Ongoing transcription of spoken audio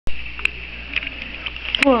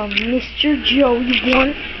from Mr. Joey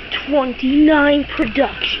 129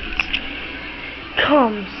 Productions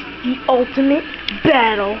comes the ultimate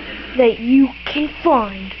battle that you can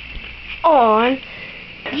find on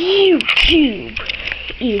YouTube.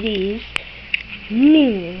 It is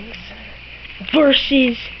Minions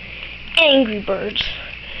versus Angry Birds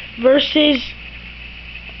versus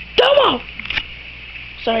Domo!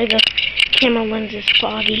 Sorry, the camera lens is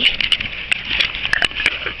foggy.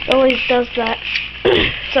 It always does that.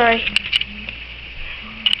 Sorry.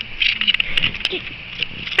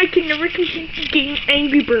 I can never complete the game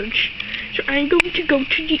Angry Birds, so I'm going to go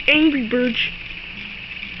to the Angry Birds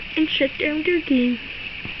and shut down their game.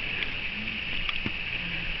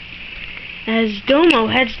 As Domo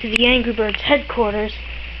heads to the Angry Birds headquarters,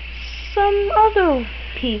 some other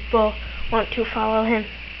people want to follow him.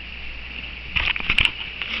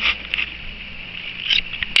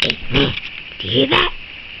 Hey, man, did you hear that?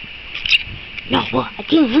 No, well, I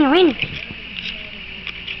didn't hear anything.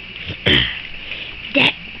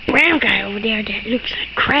 That brown guy over there that looks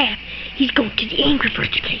like crab, he's going to the Angry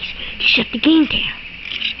Birds place to shut the game down.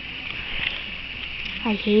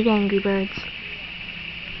 I hate Angry Birds.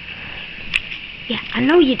 Yeah, I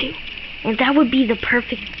know you do. And that would be the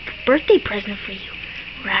perfect birthday present for you,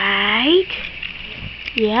 right?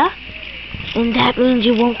 Yeah? And that means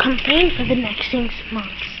you won't complain for the next 6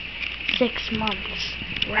 months. 6 months.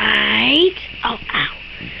 Right? Oh, ow.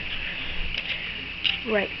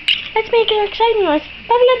 Right. Let's make an exciting noise.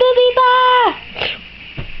 Bubble boo bee ba!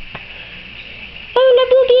 Bubble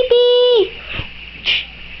boo bee bee!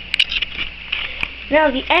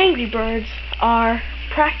 Now the Angry Birds are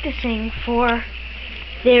practicing for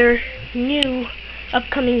their new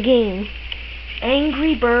upcoming game,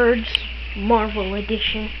 Angry Birds Marvel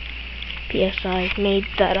Edition. P.S. I made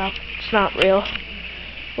that up. It's not real.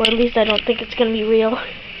 Or at least I don't think it's gonna be real.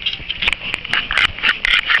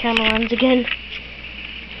 Camera lens again.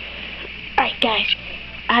 Alright guys,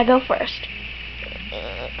 I go first.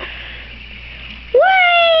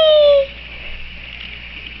 Whee!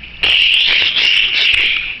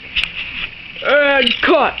 And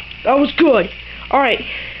cut! That was good. Alright.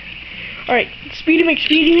 Alright, Speedy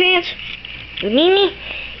McSpeedy Pants? Me?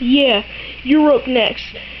 Yeah, you're up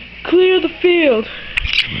next. Clear the field.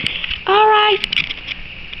 Alright.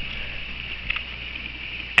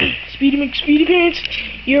 Speedy McSpeedy Pants,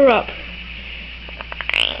 you're up.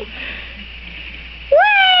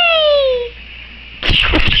 Whee!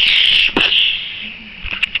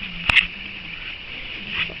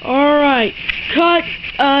 Alright, cut.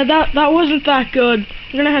 That wasn't that good.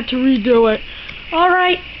 I'm gonna have to redo it.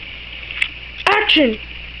 Alright. Action!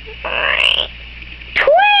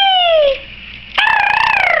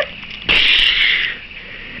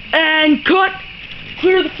 And cut!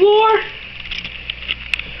 Clear the floor!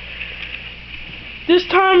 This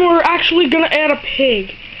time we're actually gonna add a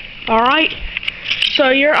pig. Alright? So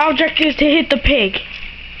your object is to hit the pig.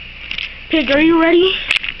 Pig, are you ready?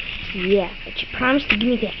 Yeah, but you promised to give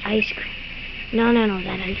me that ice cream. No,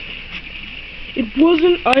 that ice cream. It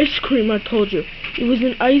wasn't ice cream, I told you. It was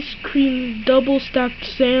an ice cream double-stacked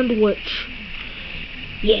sandwich.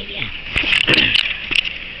 Yeah.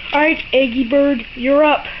 Alright, Eggy Bird, you're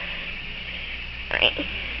up. Whee!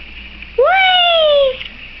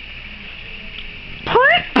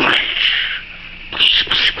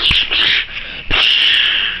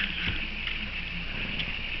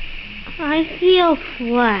 I feel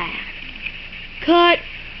flat. Cut.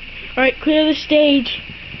 Alright, clear the stage.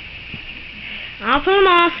 I'll put him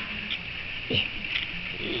off.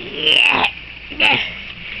 Yeah.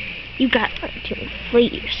 You got to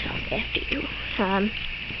inflate yourself after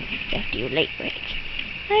you late break.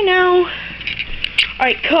 I know.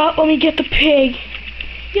 Alright, cut. Let me get the pig.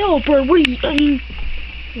 Yellow Bird, what are you...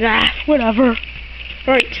 whatever.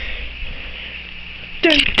 Alright.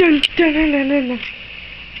 Dun.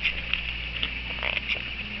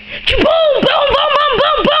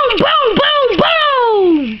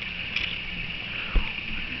 Boom!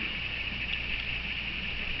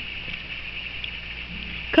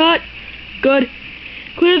 Cut. Good.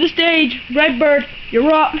 Clear the stage. Red Bird,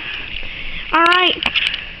 you're up. Alright.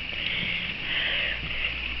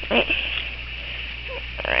 Whee!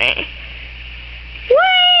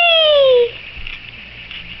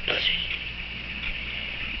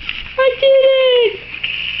 I did it!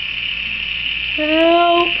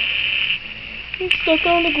 Help! I'm stuck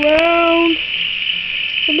on the ground.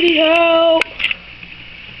 Somebody help!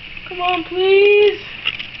 Come on, please!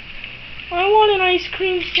 I want an ice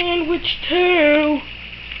cream sandwich too.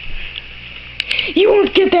 You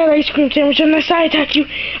won't get that ice cream sandwich unless I attack you.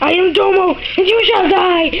 I am Domo, and you shall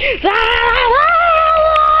die.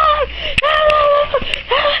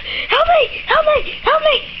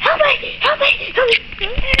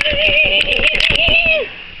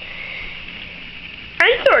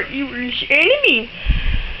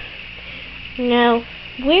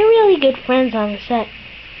 really good friends on the set.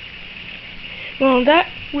 Well, in that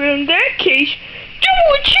case,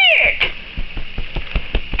 Domo a chick!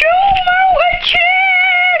 Domo a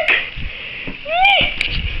chick!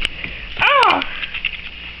 Ah!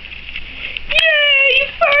 Yay!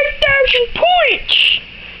 5,000 points!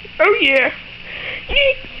 Oh yeah. Yeah!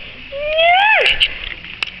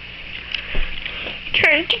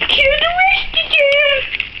 Time to kill the rest of them!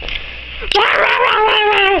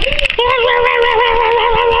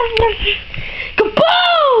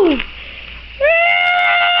 Kaboom!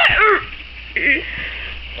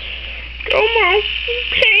 Domo,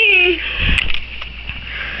 pain.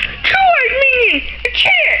 Toward me, a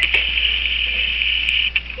chick.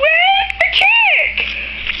 Where a chick?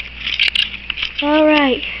 All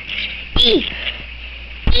right. Eat.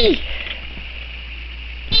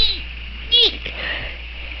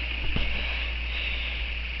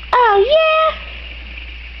 Oh yeah.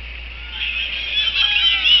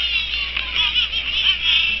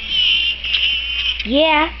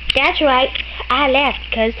 Yeah, that's right. I left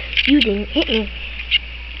because you didn't hit me.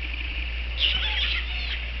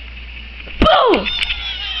 Boom!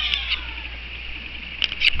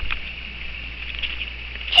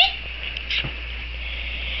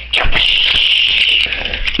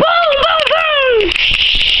 Boom, boom, boom!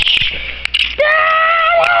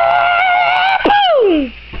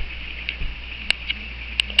 Boom!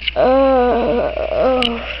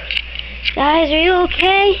 Guys, are you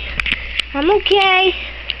okay? I'm okay.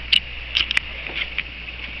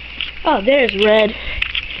 Oh, there's Red.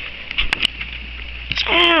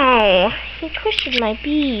 Ow! He twisted my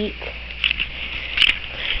beak.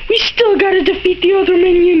 We still gotta defeat the other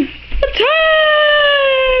minion. Attack!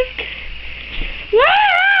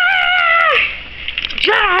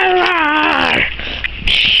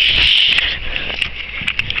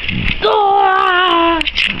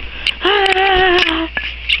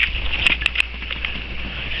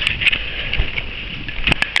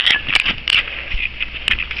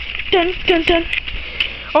 Dun, dun, dun.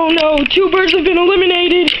 Oh no, 2 birds have been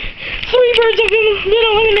eliminated. 3 birds have been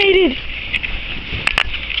eliminated.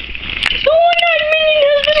 The one-eyed minion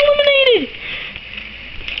has been eliminated.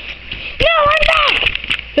 No, I'm back!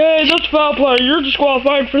 Hey, that's foul play. You're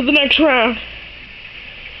disqualified for the next round.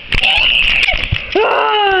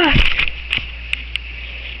 Ah!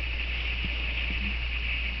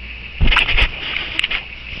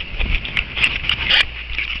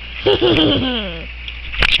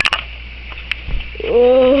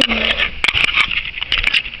 Oh.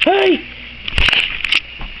 Hey!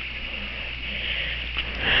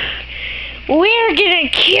 We're gonna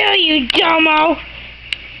kill you, Domo!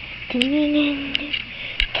 I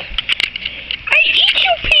eat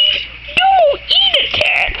you, Pete! No, eat it,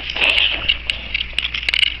 Ted!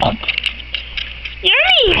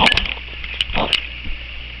 Yummy!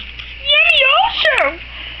 Yummy also!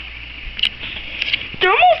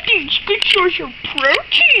 Domo thinks good source of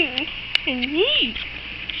protein and meat.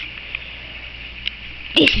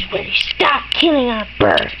 This is where you stop killing our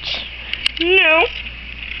birds. No.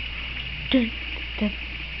 Dun, dun,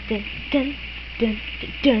 dun, dun, dun,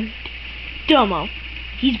 dun. Domo.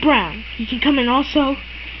 He's brown. He can come in also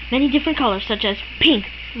many different colors, such as pink,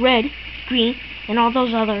 red, green, and all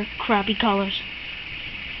those other crappy colors.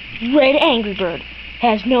 Red Angry Bird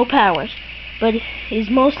has no powers, but is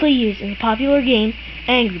mostly used in the popular game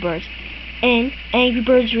Angry Birds, and Angry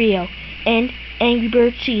Birds Rio, and Angry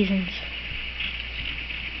Birds Seasons.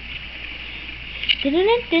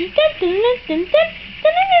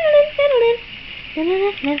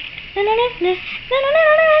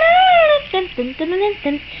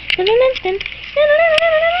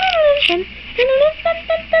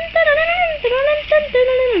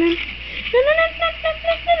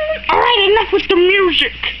 Alright, enough with the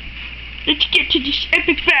music. Let's get to this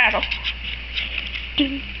epic battle.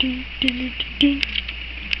 Dun, dun, dun, dun, dun, dun,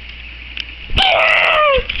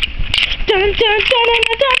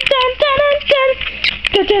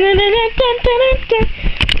 dun, dun, dun, dun, dun, dun.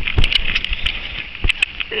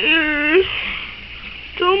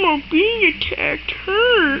 Domo being attacked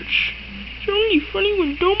hurts. It's only funny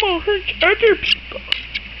when Domo hurts other people.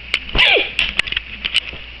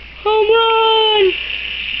 Home run!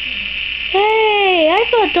 Hey, I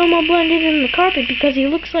thought Domo blended in the carpet because he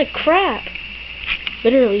looks like crap.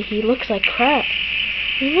 Literally, he looks like crap.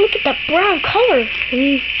 I mean, look at that brown color. I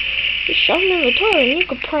mean, you shove him in the toilet and you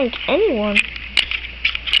could prank anyone.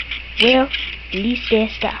 Well, at least they're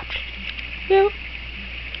stopped. Well,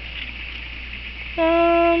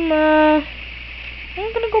 I'm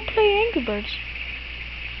gonna go play Angry Birds.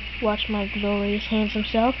 Watch my glorious handsome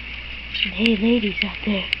self. And hey, ladies out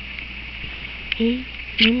there. Hey,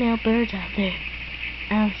 female birds out there.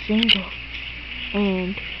 I'm single.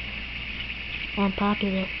 And I'm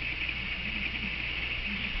popular.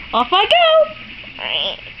 Off I go!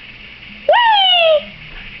 Whee!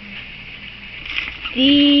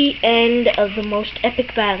 The end of the most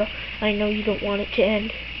epic battle. I know you don't want it to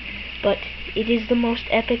end, but it is the most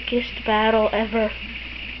epicest battle ever.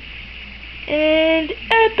 And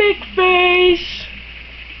epic face!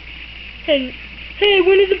 And hey,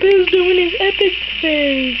 Winnie the Pooh's doing his epic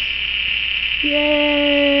face!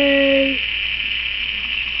 Yay!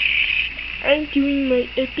 I'm doing my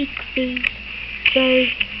epic face.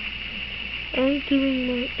 Sorry. I'm doing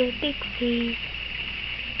my epic face.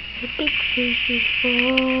 Epic face is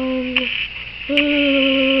fun.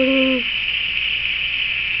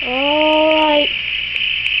 Alright.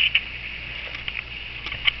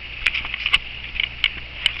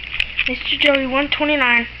 Mr. Joey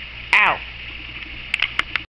 129.